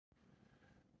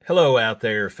Hello out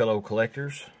there, fellow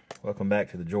collectors. Welcome back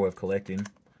to the Joy of Collecting.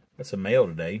 Got some mail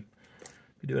today.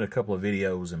 Be doing a couple of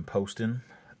videos and posting.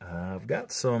 I've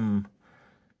got some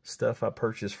stuff I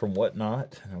purchased from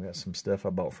Whatnot. I've got some stuff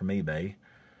I bought from eBay.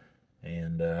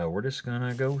 And we're just going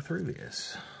to go through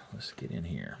this. Let's get in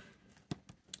here.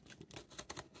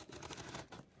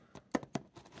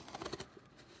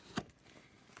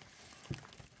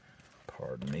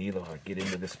 Pardon me while I get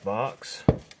into this box.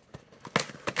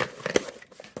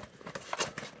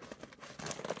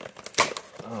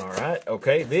 Alright,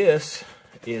 okay, this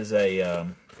is a, I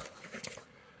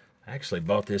actually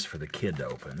bought this for the kid to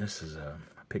open. This is, I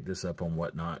picked this up on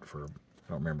Whatnot for, I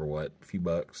don't remember what, a few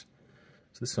bucks.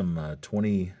 So this is some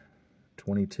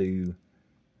 2022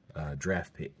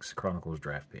 draft picks, Chronicles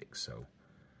draft picks. So,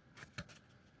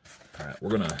 alright, we're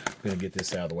gonna get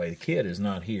this out of the way. The kid is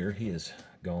not here. He is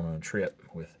going on a trip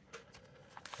with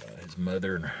his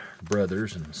mother and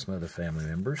brothers and some other family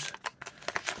members.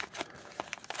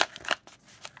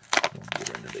 We'll get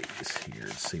into these here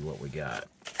and see what we got.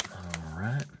 All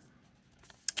right.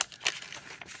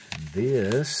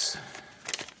 This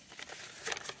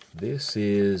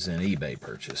is an eBay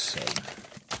purchase. So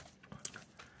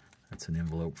that's an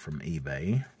envelope from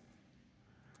eBay.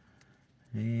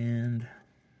 And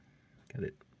got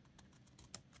it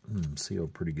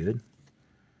sealed pretty good.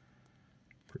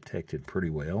 Protected pretty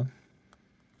well.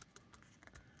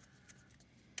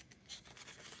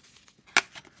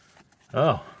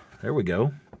 Oh, there we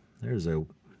go. There's a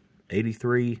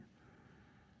 83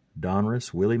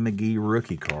 Donruss Willie McGee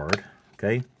rookie card.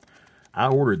 Okay, I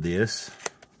ordered this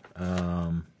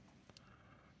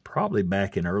probably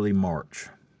back in early March,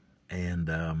 and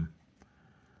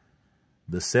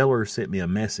the seller sent me a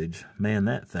message. Man,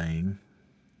 that thing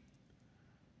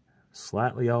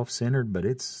slightly off-centered, but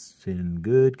it's in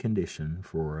good condition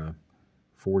for a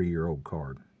 40-year-old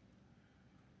card.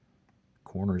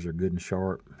 Corners are good and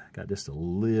sharp. Got just a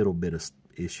little bit of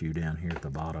issue down here at the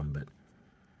bottom, but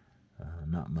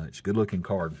not much. Good-looking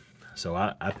card. So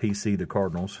I PC the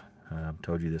Cardinals. I've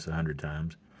told you this 100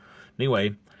 times.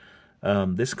 Anyway,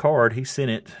 this card, he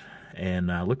sent it,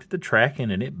 and I looked at the tracking,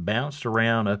 and it bounced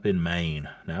around up in Maine.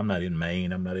 Now, I'm not in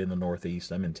Maine. I'm not in the Northeast.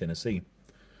 I'm in Tennessee.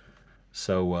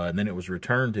 So and then it was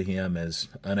returned to him as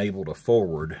unable to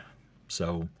forward.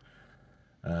 So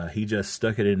he just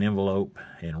stuck it in an envelope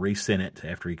and resent it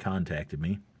after he contacted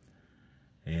me.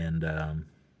 And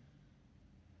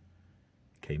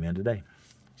came in today.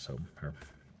 So, or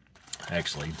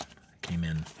actually, came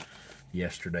in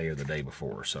yesterday or the day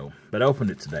before. So, but I opened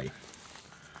it today.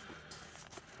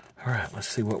 All right, let's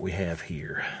see what we have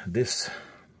here. This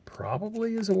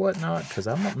probably is a Whatnot, because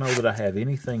I don't know that I have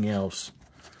anything else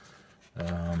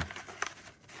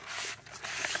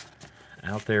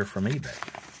out there from eBay.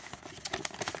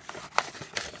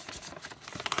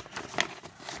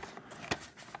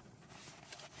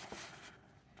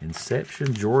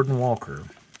 Inception Jordan Walker.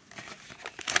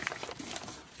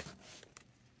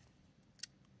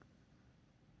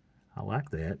 I like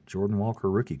that. Jordan Walker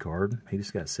rookie card. He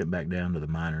just got sent back down to the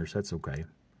minors. That's okay.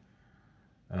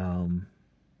 I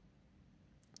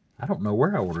don't know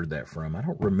where I ordered that from. I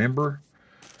don't remember.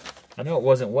 I know it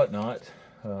wasn't Whatnot.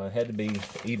 It had to be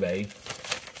eBay.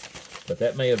 But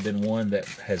that may have been one that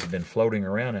has been floating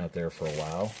around out there for a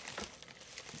while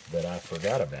that I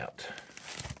forgot about.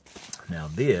 Now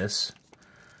this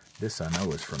I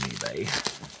know is from eBay.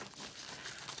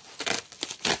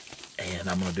 And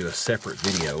I'm going to do a separate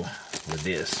video with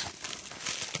this.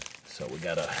 So we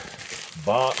got a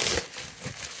box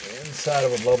inside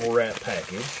of a bubble wrap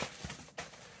package.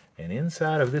 And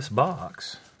inside of this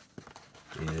box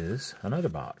is another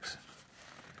box.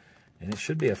 And it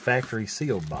should be a factory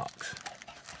sealed box.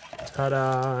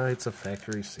 Ta-da! It's a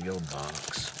factory sealed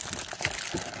box.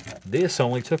 This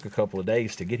only took a couple of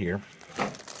days to get here.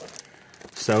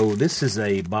 So this is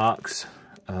a box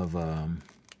of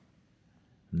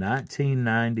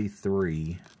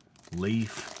 1993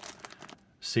 Leaf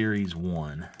Series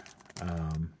 1.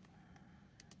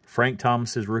 Frank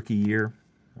Thomas's rookie year.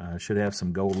 Should have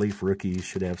some gold leaf rookies.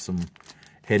 Should have some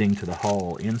heading to the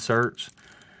Hall inserts.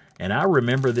 And I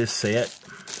remember this set.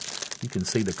 You can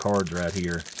see the cards right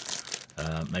here.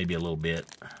 Maybe a little bit.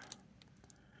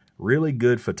 Really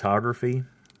good photography.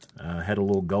 Had a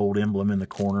little gold emblem in the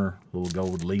corner. A little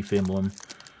gold leaf emblem.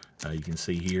 You can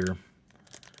see here.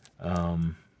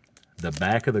 The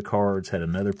back of the cards had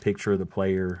another picture of the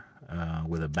player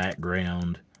with a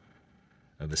background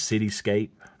of a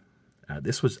cityscape. I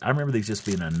remember these just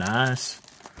being a nice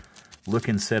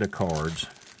looking set of cards.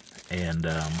 And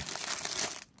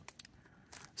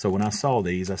so when I saw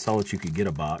these, I saw that you could get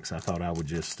a box. I thought I would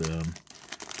just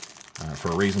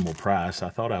for a reasonable price. I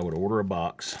thought I would order a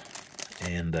box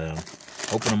and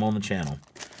open them on the channel.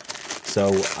 So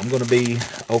I'm going to be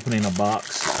opening a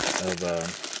box of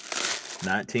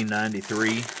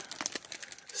 1993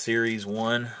 Series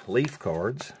 1 Leaf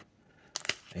cards.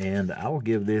 And I will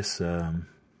give this,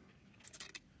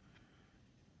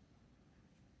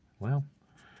 well,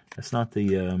 that's not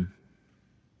the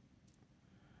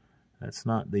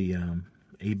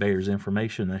eBayer's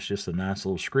information. That's just a nice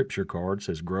little scripture card. It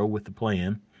says, "Grow with the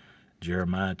plan,"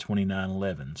 Jeremiah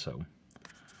 29:11. So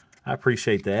I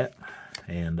appreciate that,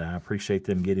 and I appreciate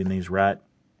them getting these right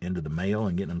into the mail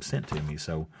and getting them sent to me.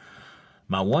 So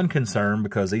my one concern,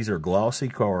 because these are glossy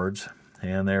cards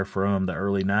and they're from the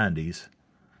early 90s,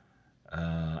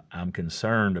 I'm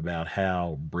concerned about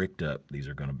how bricked up these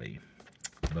are going to be.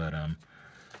 But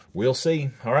we'll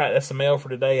see. All right, that's the mail for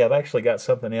today. I've actually got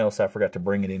something else. I forgot to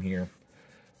bring it in here.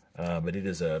 But it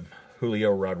is a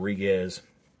Julio Rodriguez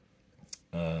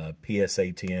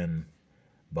PSA 10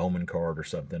 Bowman card or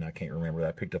something. I can't remember that.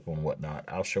 I picked up on Whatnot.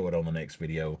 I'll show it on the next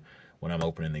video when I'm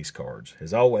opening these cards.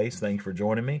 As always, thank you for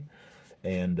joining me.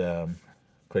 And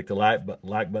click the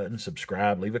like button,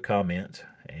 subscribe, leave a comment.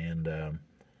 And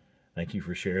thank you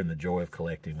for sharing the joy of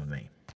collecting with me.